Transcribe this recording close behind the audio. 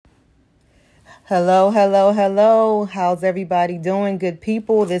Hello, hello, hello. How's everybody doing? Good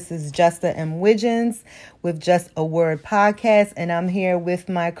people. This is Justa M. Widgens with Just a Word podcast, and I'm here with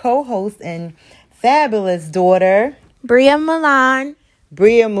my co-host and fabulous daughter, Bria Milan.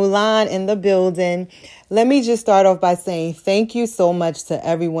 Bria Mulan in the building. Let me just start off by saying thank you so much to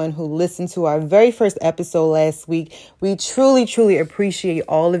everyone who listened to our very first episode last week. We truly, truly appreciate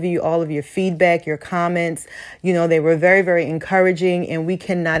all of you, all of your feedback, your comments. You know, they were very, very encouraging, and we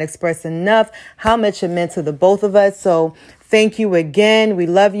cannot express enough how much it meant to the both of us. So thank you again. We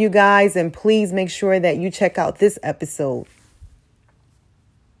love you guys, and please make sure that you check out this episode.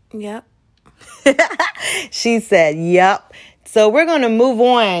 Yep. She said, yep. So we're going to move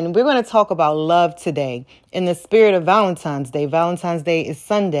on. We're going to talk about love today in the spirit of Valentine's Day. Valentine's Day is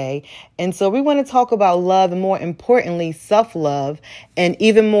Sunday. And so we want to talk about love and, more importantly, self-love. And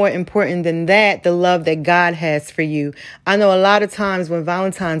even more important than that, the love that God has for you. I know a lot of times when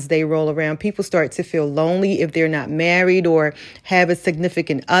Valentine's Day roll around, people start to feel lonely if they're not married or have a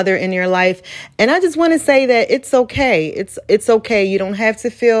significant other in their life. And I just want to say that it's okay. It's okay. You don't have to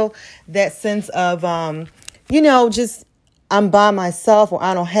feel that sense of, just I'm by myself, or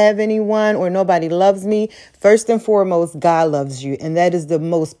I don't have anyone, or nobody loves me. First and foremost, God loves you. And that is the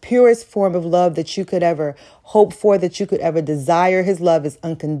most purest form of love that you could ever hope for, that you could ever desire. His love is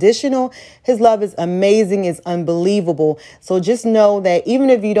unconditional. His love is amazing, is unbelievable. So just know that even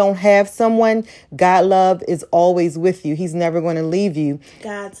if you don't have someone, God's love is always with you. He's never going to leave you.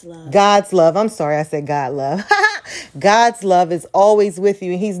 God's love. God's love. I'm sorry, I said God love. God's love is always with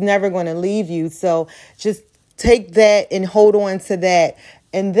you. He's never going to leave you. So just take that and hold on to that.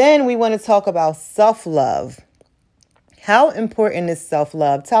 And then we want to talk about self-love. How important is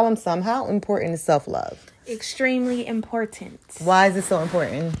self-love? Tell them some. How important is self-love? Extremely important. Why is it so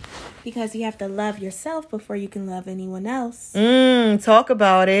important? Because you have to love yourself before you can love anyone else. Talk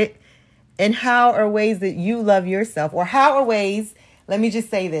about it. And how are ways that you love yourself? Or how are ways, let me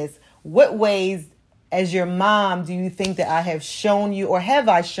just say this. What ways as your mom do you think that I have shown you, or have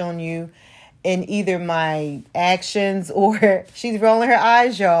I shown you, in either my actions or she's rolling her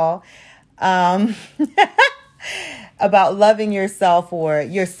eyes, y'all, about loving yourself or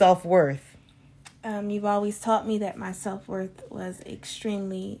your self-worth? You've always taught me that my self-worth was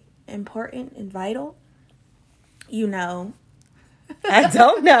extremely important and vital. You know. I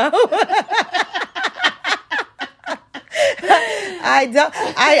don't know.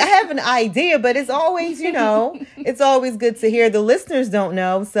 I have an idea, but it's always, it's always good to hear. The listeners don't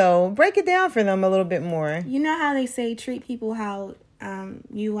know, so break it down for them a little bit more. You know how they say treat people how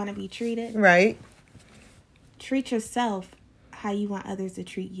you want to be treated? Right. Treat yourself how you want others to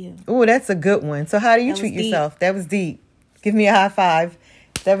treat you. Oh, that's a good one. So how do you treat yourself? That was deep. Give me a high five.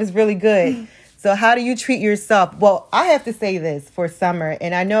 That was really good. So how do you treat yourself? Well, I have to say this for summer.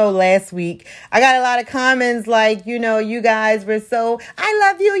 And I know last week I got a lot of comments like, you guys were so, I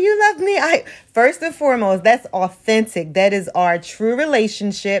love you. You love me. First and foremost, that's authentic. That is our true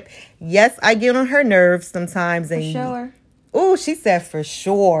relationship. Yes, I get on her nerves sometimes. For sure. Oh, she said for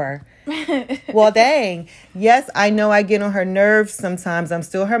sure. Well, dang. Yes, I know I get on her nerves sometimes. I'm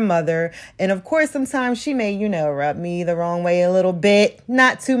still her mother. And of course, sometimes she may, rub me the wrong way a little bit.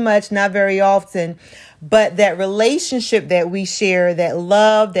 Not too much, not very often. But that relationship that we share, that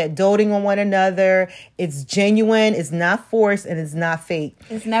love, that doting on one another, it's genuine, it's not forced, and it's not fake.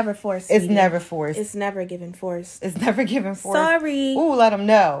 It's never forced. It's never forced. It's never given forced. It's never given forced. Sorry. Ooh, let them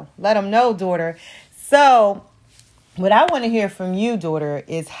know. Let them know, daughter. So what I want to hear from you, daughter,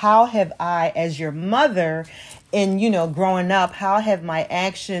 is how have I, as your mother, and, growing up, how have my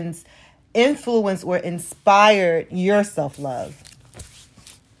actions influenced or inspired your self-love?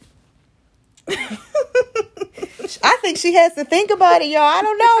 I think she has to think about it, y'all. I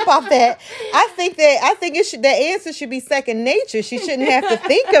don't know about that. I think the answer should be second nature. She shouldn't have to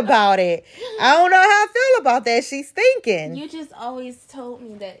think about it. I don't know how I feel about that. She's thinking. You just always told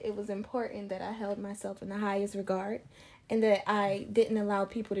me that it was important that I held myself in the highest regard and that I didn't allow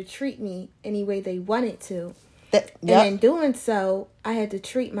people to treat me any way they wanted to. Yep. And in doing so, I had to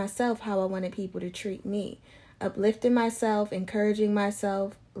treat myself how I wanted people to treat me. Uplifting myself, encouraging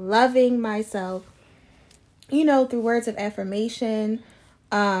myself, loving myself, through words of affirmation,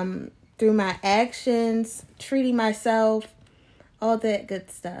 through my actions, treating myself, all that good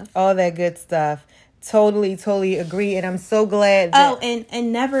stuff. All that good stuff. Totally, totally agree. And I'm so glad that... Oh,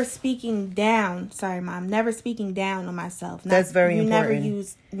 and never speaking down. Sorry, Mom. Never speaking down on myself. That's very important. You never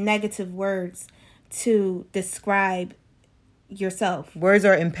use negative words to describe yourself. Words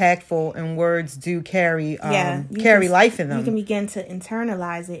are impactful, and words do carry life in them. You can begin to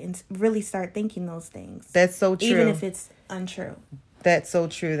internalize it and really start thinking those things. That's so true. Even if it's untrue. That's so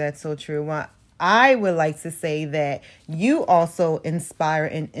true. That's so true. Well, I would like to say that you also inspire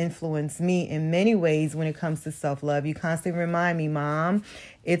and influence me in many ways when it comes to self-love. You constantly remind me, Mom,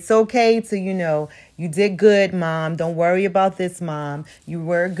 it's okay to, you did good, Mom. Don't worry about this, Mom. You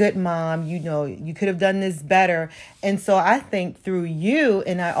were a good mom. You could have done this better. And so I think through you,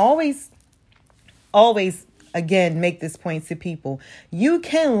 and I always, again, make this point to people, you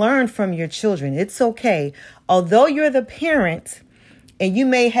can learn from your children. It's okay. Although you're the parent and you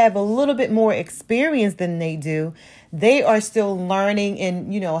may have a little bit more experience than they do, they are still learning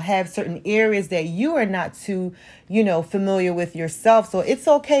and, have certain areas that you are not too, familiar with yourself. So it's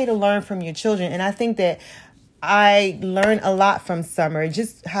okay to learn from your children. And I think that I learned a lot from Summer,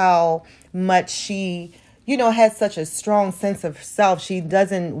 just how much she, has such a strong sense of self. She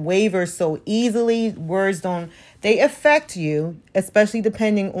doesn't waver so easily. Words they affect you, especially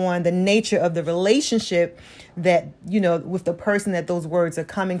depending on the nature of the relationship that, with the person that those words are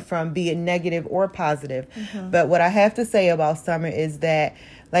coming from, be it negative or positive. Mm-hmm. But what I have to say about Summer is that,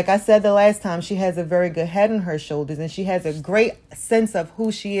 like I said the last time, she has a very good head on her shoulders, and she has a great sense of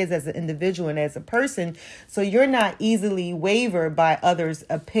who she is as an individual and as a person. So you're not easily wavered by others'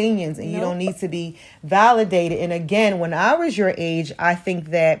 opinions, and you don't need to be validated. And again, when I was your age, I think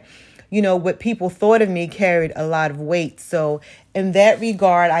that, what people thought of me carried a lot of weight. So in that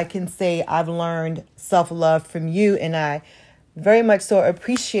regard, I can say I've learned self-love from you, and I very much so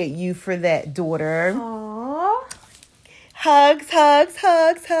appreciate you for that, daughter. Aww. Hugs, hugs,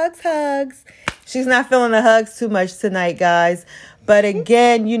 hugs, hugs, hugs. She's not feeling the hugs too much tonight, guys. But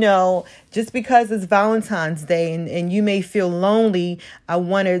again, just because it's Valentine's Day and you may feel lonely, I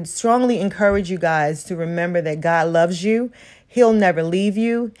want to strongly encourage you guys to remember that God loves you. He'll never leave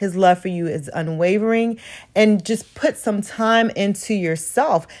you. His love for you is unwavering. And just put some time into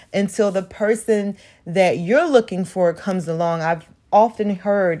yourself until the person that you're looking for comes along. I've often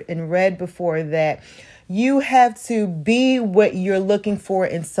heard and read before that you have to be what you're looking for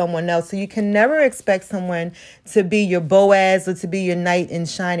in someone else. So you can never expect someone to be your Boaz or to be your knight in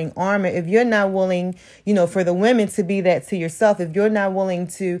shining armor if you're not willing, for the women to be that to yourself. If you're not willing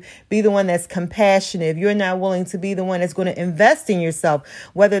to be the one that's compassionate, if you're not willing to be the one that's going to invest in yourself,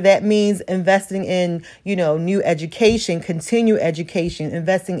 whether that means investing in, new education, continue education,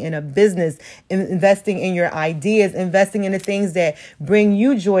 investing in a business, investing in your ideas, investing in the things that bring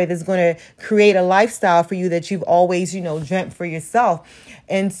you joy, that's going to create a lifestyle for you that you've always, dreamt for yourself.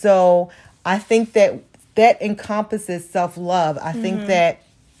 And so I think that encompasses self-love. I think that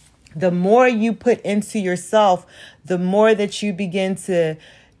the more you put into yourself, the more that you begin to,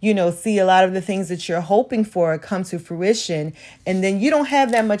 see a lot of the things that you're hoping for come to fruition. And then you don't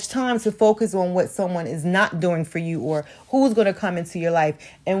have that much time to focus on what someone is not doing for you or who's going to come into your life.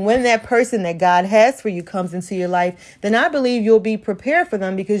 And when that person that God has for you comes into your life, then I believe you'll be prepared for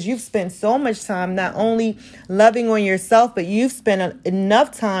them because you've spent so much time not only loving on yourself, but you've spent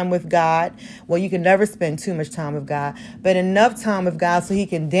enough time with God. Well, you can never spend too much time with God, but enough time with God so he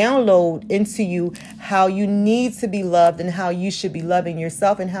can download into you how you need to be loved and how you should be loving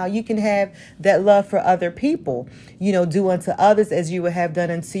yourself and how you can have that love for other people. Do unto others as you would have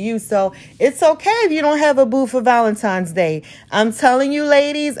done unto you. So it's okay if you don't have a boo for Valentine's Day. I'm telling you,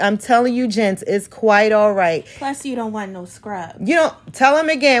 ladies, I'm telling you, gents, it's quite all right. Plus, you don't want no scrub. You don't tell them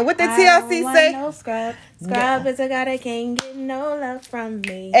again. What did TLC say? No scrub. Scrub is a guy that can't get no love from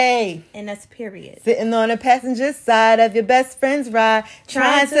me. Hey. And that's period. Sitting on the passenger side of your best friend's ride,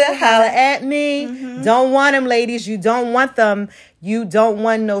 trying to holler at me. Mm-hmm. Don't want them, ladies. You don't want them. You don't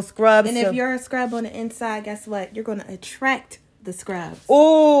want no scrubs. And if you're a scrub on the inside, guess what? You're going to attract the scrubs.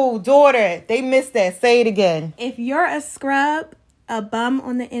 Ooh, daughter, they missed that. Say it again. If you're a scrub, a bum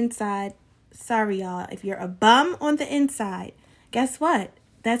on the inside, sorry, y'all. If you're a bum on the inside, guess what?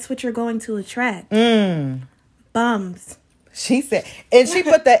 That's what you're going to attract. Bums. She said, and she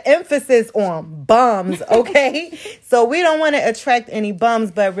put the emphasis on bums, okay? So we don't want to attract any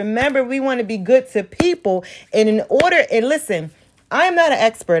bums, but remember, we want to be good to people. And listen, I am not an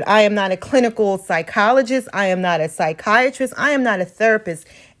expert. I am not a clinical psychologist. I am not a psychiatrist. I am not a therapist.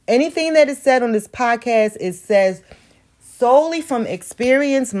 Anything that is said on this podcast says solely from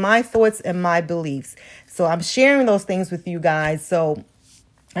experience, my thoughts, and my beliefs. So I'm sharing those things with you guys. So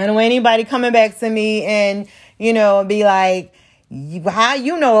I don't want anybody coming back to me and, be like, how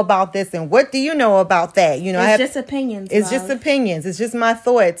you know about this and what do you know about that? It's just opinions. It's just opinions. It's just my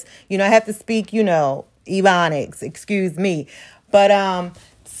thoughts. I have to speak, Ebonics, excuse me. But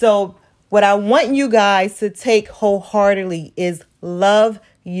so what I want you guys to take wholeheartedly is love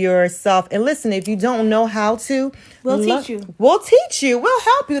yourself. And listen, if you don't know how to, we'll teach you. We'll teach you. We'll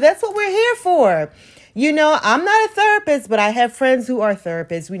help you. That's what we're here for. I'm not a therapist, but I have friends who are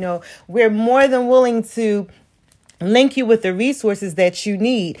therapists. We're more than willing to link you with the resources that you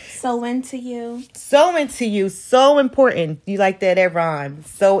need. So into you. So into you. So important. You like that rhyme.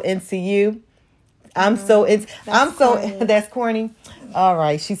 So into you. That's corny. All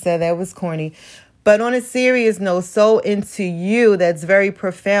right. She said that was corny. But on a serious note, so into you, that's very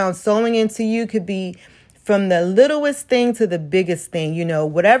profound. Sowing into you could be from the littlest thing to the biggest thing.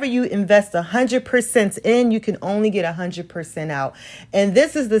 Whatever you invest 100% in, you can only get 100% out. And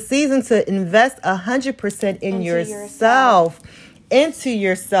this is the season to invest 100% in yourself. Into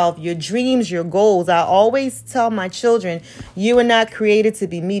yourself, your dreams, your goals. I always tell my children, you are not created to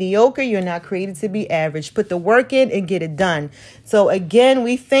be mediocre. You're not created to be average. Put the work in and get it done. So again,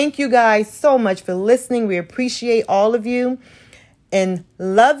 we thank you guys so much for listening. We appreciate all of you, and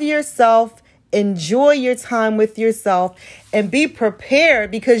love yourself. Enjoy your time with yourself and be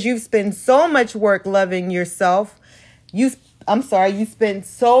prepared, because you've spent so much work loving yourself. You spend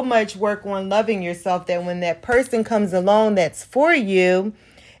so much work on loving yourself that when that person comes along that's for you,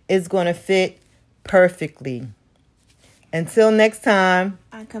 it's going to fit perfectly. Until next time.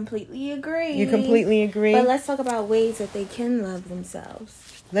 I completely agree. You completely agree? But let's talk about ways that they can love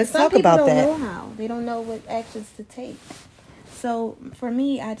themselves. Let's talk about that. Some people don't know how. They don't know what actions to take. So for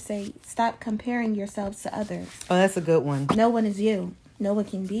me, I'd say stop comparing yourselves to others. Oh, that's a good one. No one is you. No one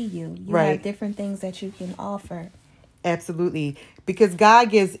can be you. You have different things that you can offer. Absolutely. Because God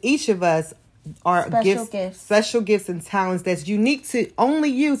gives each of us our special gifts and talents that's unique to only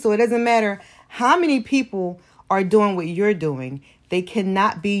you. So it doesn't matter how many people are doing what you're doing. They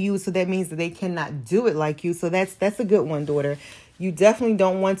cannot be you. So that means that they cannot do it like you. So that's a good one, daughter. You definitely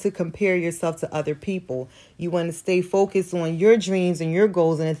don't want to compare yourself to other people. You want to stay focused on your dreams and your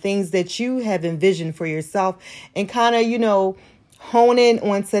goals and the things that you have envisioned for yourself, and kind of, hone in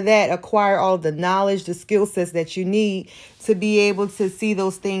onto that, acquire all the knowledge, the skill sets that you need to be able to see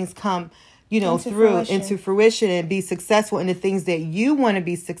those things come, into fruition and be successful in the things that you want to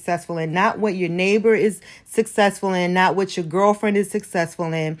be successful in, not what your neighbor is successful in, not what your girlfriend is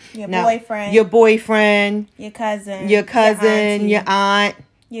successful in, your boyfriend, your cousin, your aunt,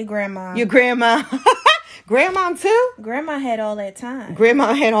 your grandma, grandma too. Grandma had all that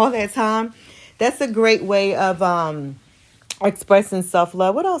time. That's a great way of expressing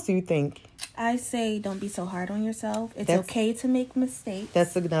self-love. What else do you think? I say don't be so hard on yourself. It's okay to make mistakes.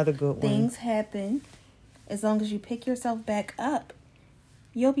 That's another good one. Things happen. As long as you pick yourself back up,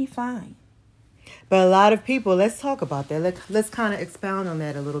 you'll be fine. But a lot of people, let's talk about that. Let's kind of expound on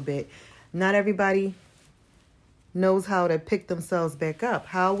that a little bit. Not everybody knows how to pick themselves back up.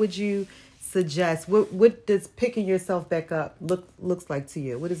 How would you suggest, what does picking yourself back up looks like to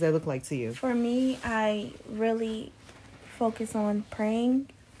you? What does that look like to you? For me, I really focus on praying.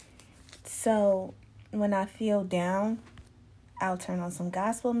 So when I feel down, I'll turn on some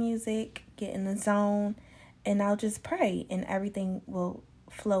gospel music, get in the zone, and I'll just pray, and everything will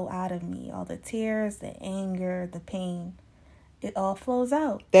flow out of me. All the tears, the anger, the pain, it all flows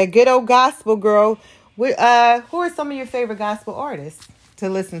out. That good old gospel, girl. Who are some of your favorite gospel artists to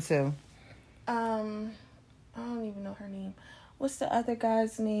listen to? I don't even know her name. What's the other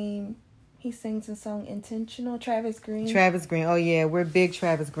guy's name? He sings a song Intentional. Travis Green. Oh yeah, we're big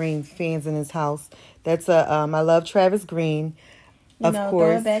Travis Green fans in his house. That's I love Travis Green. Of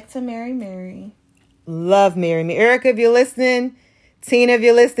course. Going back to Mary. Love Mary. Erica, if you're listening, Tina, if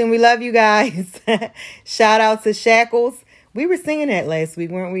you're listening, we love you guys. Shout out to Shackles. We were singing that last week,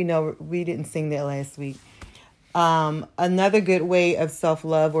 weren't we? No, we didn't sing that last week. Another good way of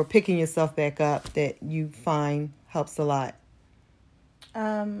self-love or picking yourself back up that you find helps a lot.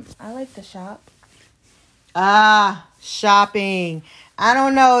 I like to shop. Shopping. I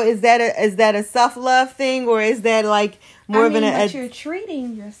don't know. Is that a self-love thing, or is that like more of an? But you're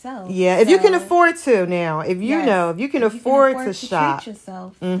treating yourself. Yeah, if you can afford to now. If you can afford to shop. Treat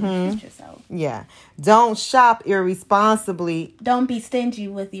yourself. Mm-hmm. Treat yourself. Yeah. Don't shop irresponsibly. Don't be stingy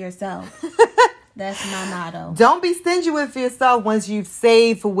with yourself. That's my motto. Don't be stingy with yourself once you've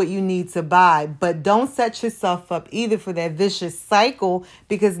saved for what you need to buy. But don't set yourself up either for that vicious cycle,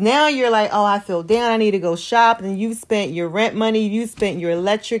 because now you're like, oh, I feel down, I need to go shop. And you spent your rent money, you spent your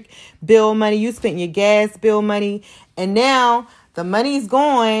electric bill money, you spent your gas bill money. And now the money's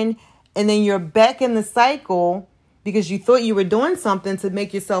gone, and then you're back in the cycle because you thought you were doing something to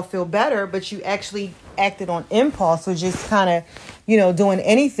make yourself feel better, but you actually acted on impulse or just kind of, doing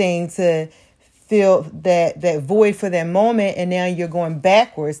anything to feel that void for that moment, and now you're going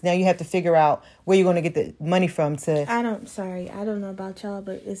backwards. Now you have to figure out where you're going to get the money from. I don't know about y'all,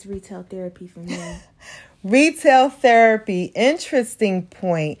 but it's retail therapy for me. Retail therapy. Interesting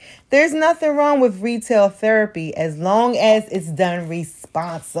point. There's nothing wrong with retail therapy as long as it's done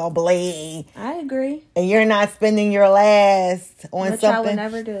responsibly. I agree. And you're not spending your last on Which something. I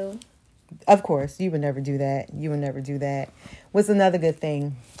would never do. Of course, you would never do that. You would never do that. What's another good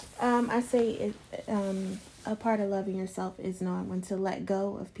thing? I say a part of loving yourself is knowing when to let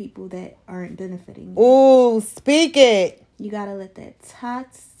go of people that aren't benefiting you. Ooh, speak it. You gotta let that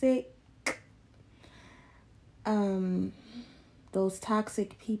toxic, those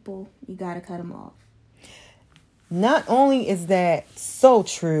toxic people, you gotta cut them off. Not only is that so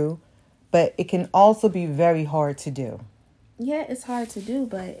true, but it can also be very hard to do. Yeah, it's hard to do,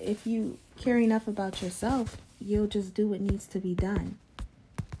 but if you care enough about yourself, you'll just do what needs to be done.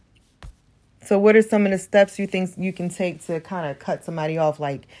 So what are some of the steps you think you can take to kind of cut somebody off,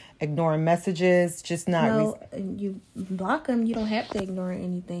 like ignoring messages, just not... No, you block them. You don't have to ignore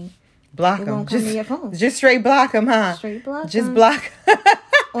anything. Block It them. won't come to your phone. Just straight block them, huh? Straight block Just 'em. block.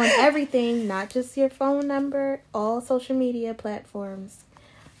 On everything, not just your phone number, all social media platforms.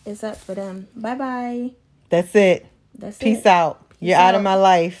 It's up for them. Bye-bye. That's it. That's Peace it. out. You're out of my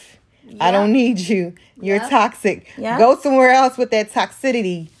life. I Yep. don't need you. You're Yep. toxic. Yep. Go somewhere else with that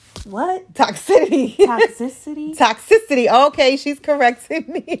toxicity. What? Toxicity. Toxicity? Toxicity. Okay, she's correcting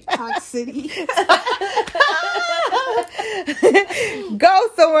me. Toxicity. Go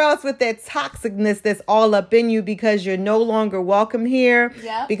somewhere else with that toxicness that's all up in you because you're no longer welcome here.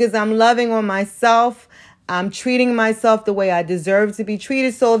 Yep. Because I'm loving on myself. I'm treating myself the way I deserve to be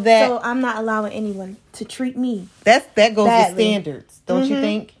treated so that... So I'm not allowing anyone to treat me. that goes badly. with standards, don't you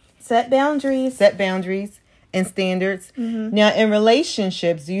think? Set boundaries. Set boundaries and standards. Mm-hmm. Now, in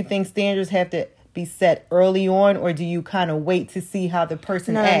relationships, do you think standards have to be set early on, or do you kind of wait to see how the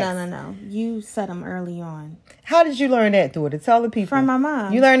person acts? No. You set them early on. How did you learn that, daughter? Tell the people. From my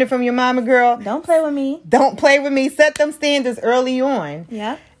mom. You learned it from your mama, girl? Don't play with me. Don't play with me. Set them standards early on.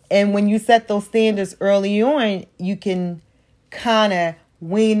 Yeah. And when you set those standards early on, you can kind of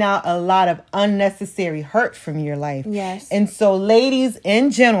wean out a lot of unnecessary hurt from your life. Yes. And so, ladies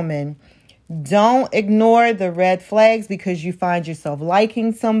and gentlemen, don't ignore the red flags because you find yourself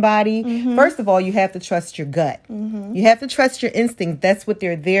liking somebody. Mm-hmm. First of all, you have to trust your gut. Mm-hmm. You have to trust your instincts. That's what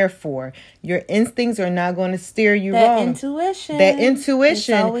they're there for. Your instincts are not going to steer you That wrong. intuition. That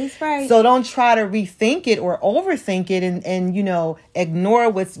intuition. It's always right. So don't try to rethink it or overthink it and you know, ignore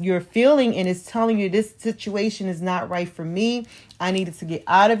what you're feeling and it's telling you this situation is not right for me. I needed to get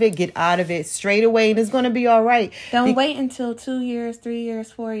out of it straight away, and it's going to be all right. Don't wait until 2 years, 3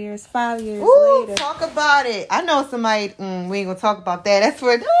 years, 4 years, 5 years Ooh, later. talk about it. I know somebody, we ain't going to talk about that. That's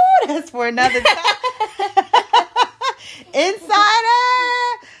for another time.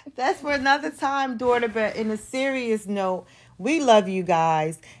 Insider! That's for another time, daughter. But in a serious note, we love you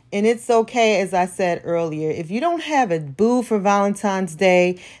guys. And it's okay, as I said earlier, if you don't have a boo for Valentine's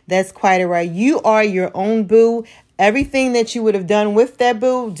Day, that's quite all right. You are your own boo. Everything that you would have done with that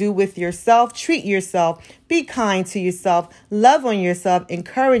boo, do with yourself. Treat yourself. Be kind to yourself. Love on yourself.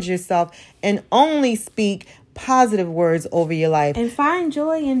 Encourage yourself. And only speak positive words over your life. And find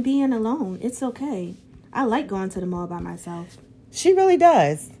joy in being alone. It's okay. I like going to the mall by myself. She really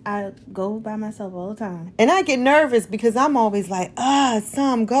does. I go by myself all the time. And I get nervous because I'm always like,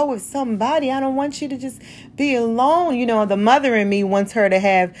 go with somebody. I don't want you to just be alone. You know, the mother in me wants her to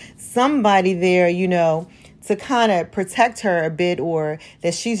have somebody there, you know, to kind of protect her a bit, or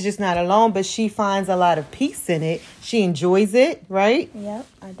that she's just not alone, but she finds a lot of peace in it. She enjoys it, right? Yep,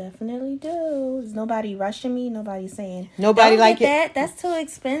 I definitely do. There's nobody rushing me. Nobody saying, Nobody don't like get it. that. That's too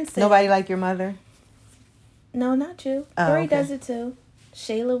expensive. Nobody like your mother? No, not you. Oh, Tori okay. does it too.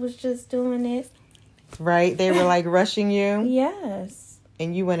 Shayla was just doing it. Right? They were like rushing you. Yes.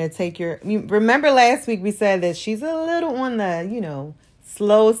 And you want to take remember last week we said that she's a little on the, you know,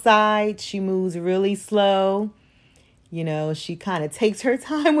 slow side. She moves really slow. You know, she kind of takes her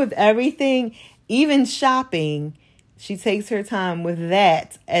time with everything, even shopping. She takes her time with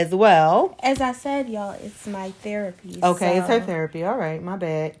that as well. As I said, y'all, it's my therapy. Okay, so it's her therapy. All right, my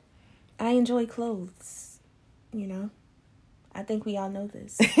bad. I enjoy clothes, you know. I think we all know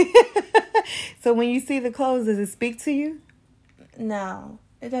this. So when you see the clothes, does it speak to you? No,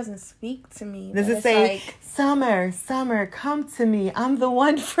 it doesn't speak to me. Does but it it's say, like, Summer, come to me. I'm the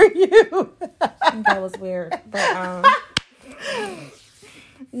one for you. that was weird. But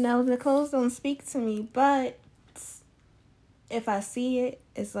no, the clothes don't speak to me. But if I see it,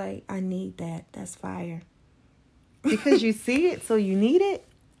 it's like, I need that. That's fire. Because you see it, so you need it?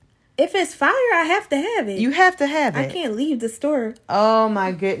 If it's fire, I have to have it. You have to have it. I can't leave the store Oh,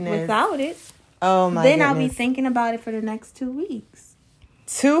 my goodness. without it. Oh, my Then goodness. I'll be thinking about it for the next 2 weeks.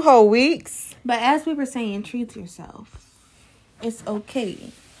 2 whole weeks. But as we were saying, treat yourself. It's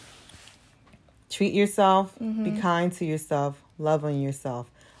okay. Treat yourself. Be kind to yourself. Love on yourself.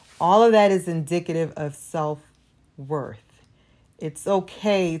 All of that is indicative of self-worth. It's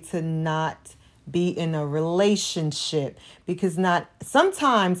okay to not be in a relationship because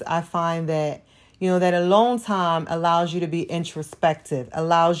sometimes I find that, that alone time allows you to be introspective,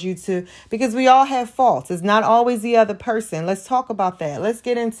 allows you to, because we all have faults. It's not always the other person. Let's talk about that. Let's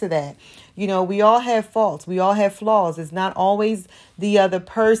get into that. We all have faults. We all have flaws. It's not always the other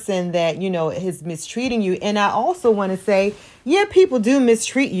person that, is mistreating you. And I also want to say, yeah, people do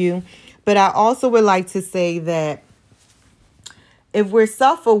mistreat you. But I also would like to say that if we're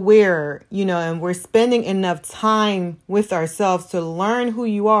self-aware, and we're spending enough time with ourselves to learn who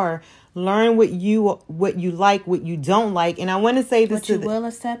you are, learn what you like, what you don't like. And I want to say this what you will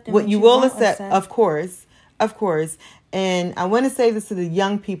accept and what you will accept, of course. And I want to say this to the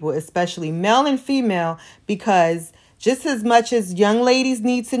young people, especially male and female, because just as much as young ladies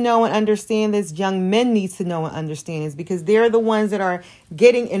need to know and understand this, young men need to know and understand this, because they're the ones that are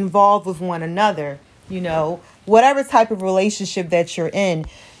getting involved with one another. Whatever type of relationship that you're in,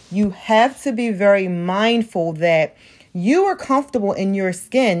 you have to be very mindful that you are comfortable in your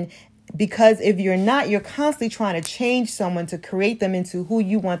skin, because if you're not, you're constantly trying to change someone to create them into who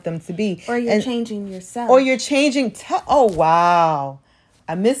you want them to be. Or you're changing yourself. Or you're changing. Oh, wow.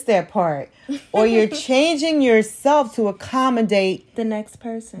 I missed that part. Or you're changing yourself to accommodate the next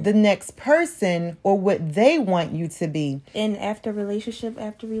person or what they want you to be. And after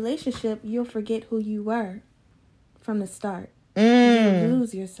relationship, you'll forget who you were from the start. You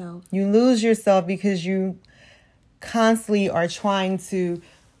lose yourself. You lose yourself because you constantly are trying to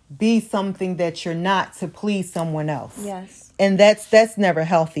be something that you're not to please someone else. Yes. And that's never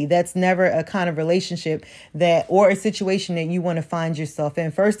healthy. That's never a kind of relationship or a situation that you want to find yourself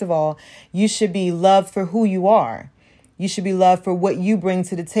in. First of all, you should be loved for who you are. You should be loved for what you bring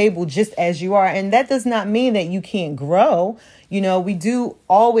to the table just as you are. And that does not mean that you can't grow. We do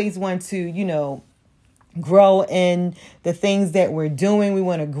always want to, grow in the things that we're doing. We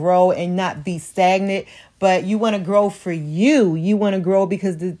want to grow and not be stagnant, but you want to grow for you. You want to grow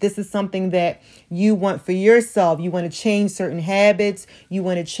because this is something that you want for yourself. You want to change certain habits. You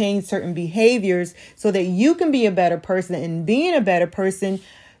want to change certain behaviors so that you can be a better person. And being a better person,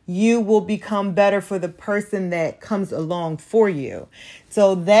 you will become better for the person that comes along for you.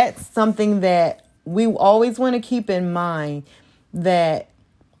 So that's something that we always want to keep in mind, that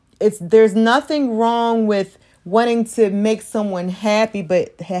there's nothing wrong with wanting to make someone happy,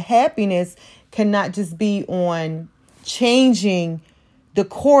 but happiness cannot just be on changing the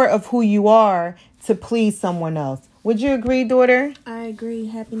core of who you are to please someone else. Would you agree, daughter? I agree.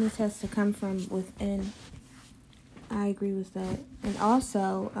 Happiness has to come from within. I agree with that. And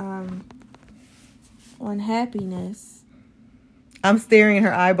also, on happiness. I'm staring at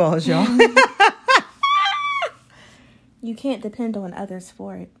her eyeballs, y'all. You can't depend on others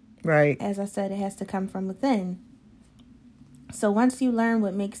for it. Right. As I said, it has to come from within. So once you learn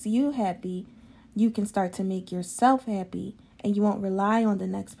what makes you happy, you can start to make yourself happy, and you won't rely on the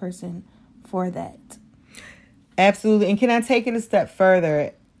next person for that. Absolutely. And can I take it a step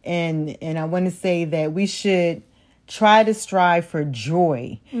further? And I want to say that we should try to strive for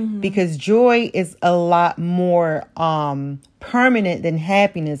joy, because joy is a lot more permanent than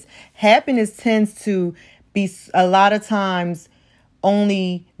happiness. Happiness tends to be a lot of times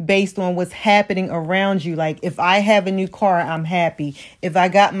only based on what's happening around you. Like if I have a new car, I'm happy. If I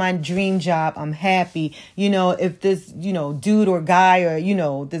got my dream job, I'm happy. If this, dude or guy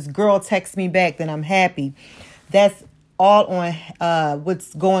or, this girl texts me back, then I'm happy. That's all on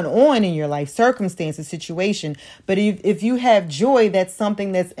what's going on in your life, circumstances, situation. But if you have joy, that's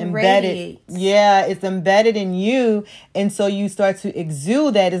something that's embedded. Radiates. Yeah, it's embedded in you. And so you start to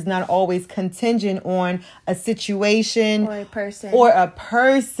exude that. It's not always contingent on a situation or a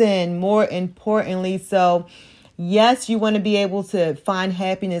person, more importantly. So yes, you want to be able to find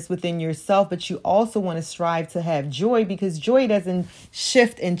happiness within yourself, but you also want to strive to have joy, because joy doesn't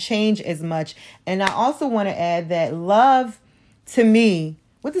shift and change as much. And I also want to add that love, to me,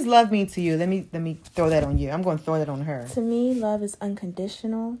 what does love mean to you? Let me throw that on you. I'm going to throw that on her. To me, love is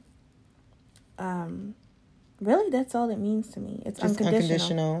unconditional. Really, that's all it means to me. It's just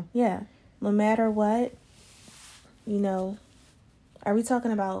unconditional. Yeah. No matter what, are we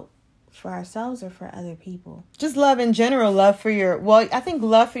talking about for ourselves or for other people? Just love in general. I think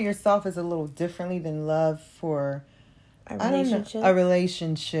love for yourself is a little differently than love for a relationship. A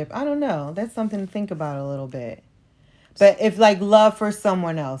relationship. I don't know. That's something to think about a little bit. But if like love for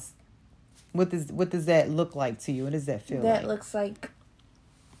someone else, what does that look like to you? What does that feel like? That looks like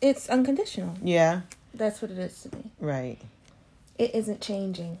It's unconditional. Yeah. That's what it is to me. Right. It isn't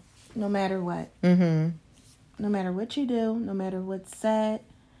changing, no matter what. Mm-hmm. No matter what you do, no matter what's said,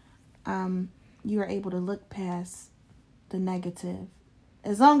 you are able to look past the negative.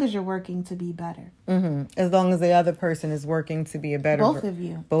 As long as you're working to be better. Mm-hmm. As long as the other person is working to be a better... Both of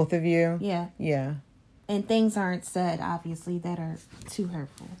you. Both of you? Yeah. Yeah. And things aren't said, obviously, that are too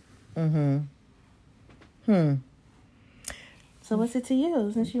hurtful. Mm-hmm. So what's it to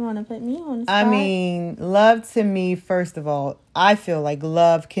you, since you want to put me on the spot? I mean, love to me, first of all, I feel like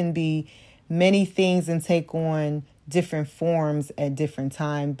love can be many things and take on different forms at different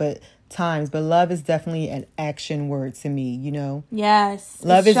times, but love is definitely an action word to me, you know? Yes.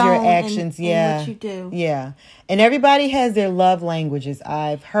 Love is your actions, in what you do. Yeah. And everybody has their love languages.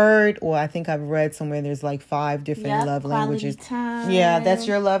 I've heard, or I think I've read somewhere, there's like 5 different love languages. Time. Yeah, that's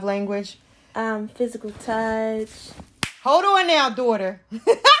your love language? Physical touch. Hold on now, daughter.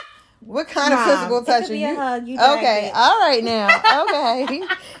 What kind of physical touch are you? Hug, you okay, all right now. Okay.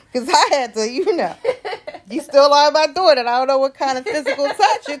 Because I had to, you know. You still are my daughter. I don't know what kind of physical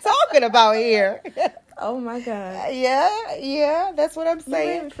touch you're talking about here. Oh, my God. Yeah. That's what I'm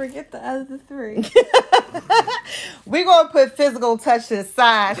saying. You forget the other 3. We're going to put physical touch to the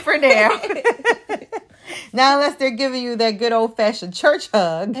side for now. Now, unless they're giving you that good old-fashioned church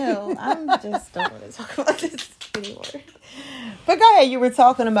hug. Ew, I'm just don't want to talk about this anymore. But go ahead. You were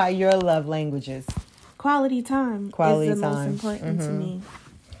talking about your love languages. Quality time is the most important to me.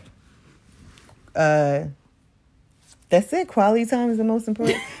 That's it. Quality time is the most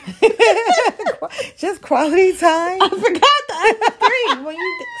important. Just quality time. I forgot the other 3 when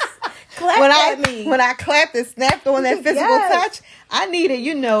you clapped at me. When I clapped and snapped on that physical touch, I needed,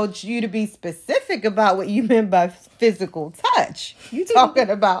 you to be specific about what you meant by physical touch. You talking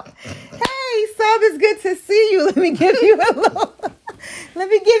about, hey, Sub, it's good to see you. Let me give you a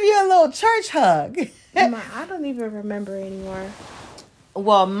little church hug. I don't even remember anymore.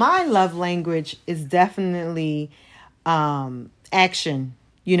 Well, my love language is definitely action.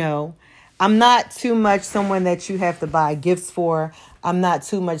 I'm not too much someone that you have to buy gifts for. I'm not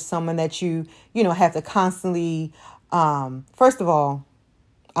too much someone that you have to constantly, first of all,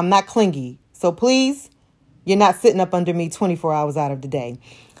 I'm not clingy. So please, you're not sitting up under me 24 hours out of the day.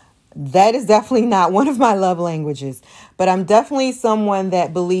 That is definitely not one of my love languages. But I'm definitely someone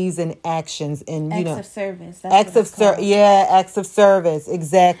that believes in actions and, acts of service. Acts of service.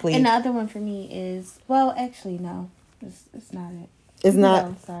 Exactly. And the other one for me is, well, actually, no. It's not it. It's not?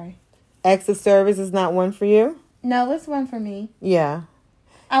 No, sorry. Acts of service is not one for you? No, it's one for me. Yeah.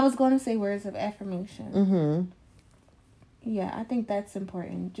 I was going to say words of affirmation. Mm-hmm. Yeah, I think that's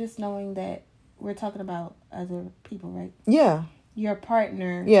important. Just knowing that we're talking about other people, right? Yeah. Your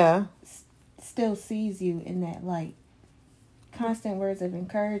partner still sees you in that light. Constant words of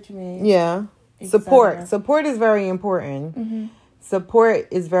encouragement. Yeah. Support. Support is very important. Mm-hmm. Support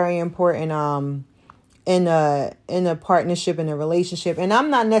is very important in a partnership, in a relationship. And I'm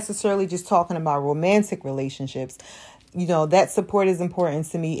not necessarily just talking about romantic relationships. That support is important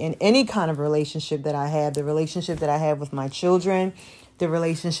to me in any kind of relationship that I have. The relationship that I have with my children, the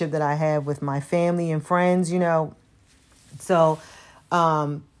relationship that I have with my family and friends, So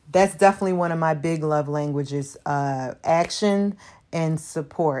that's definitely one of my big love languages, action and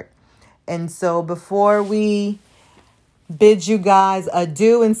support. And so before we bid you guys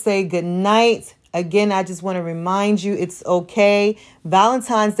adieu and say good night, again, I just want to remind you it's okay.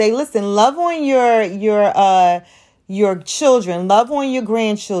 Valentine's Day. Listen, love on your children, love on your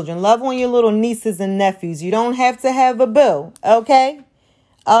grandchildren, love on your little nieces and nephews. You don't have to have a boo, okay?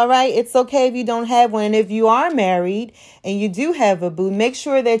 All right, it's okay if you don't have one. And if you are married and you do have a boo, make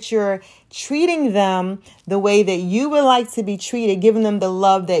sure that you're treating them the way that you would like to be treated, giving them the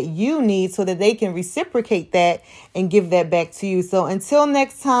love that you need so that they can reciprocate that and give that back to you. So until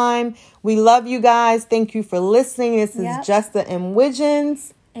next time, we love you guys. Thank you for listening. This is Justa M.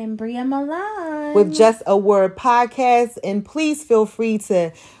 Widgeons and Bria Milan with Just a Word Podcast. And please feel free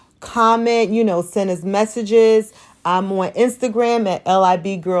to comment, send us messages. I'm on Instagram at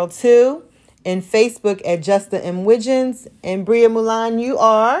LIBGirl2 and Facebook at Justa M. Widgeons. And Bria Mulan, you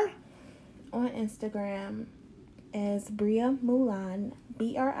are? On Instagram as Bria Mulan,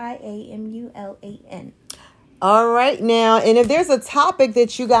 BriaMulan. All right now. And if there's a topic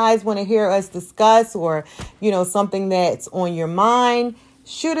that you guys want to hear us discuss or, something that's on your mind,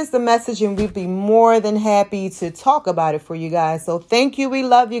 shoot us a message and we'd be more than happy to talk about it for you guys. So thank you. We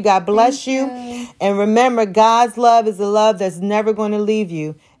love you. God bless you. And remember, God's love is a love that's never going to leave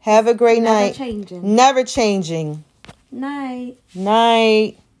you. Have a great night. Never changing. Night.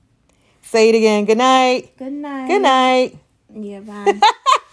 Night. Say it again. Good night. Good night. Good night. Yeah, bye.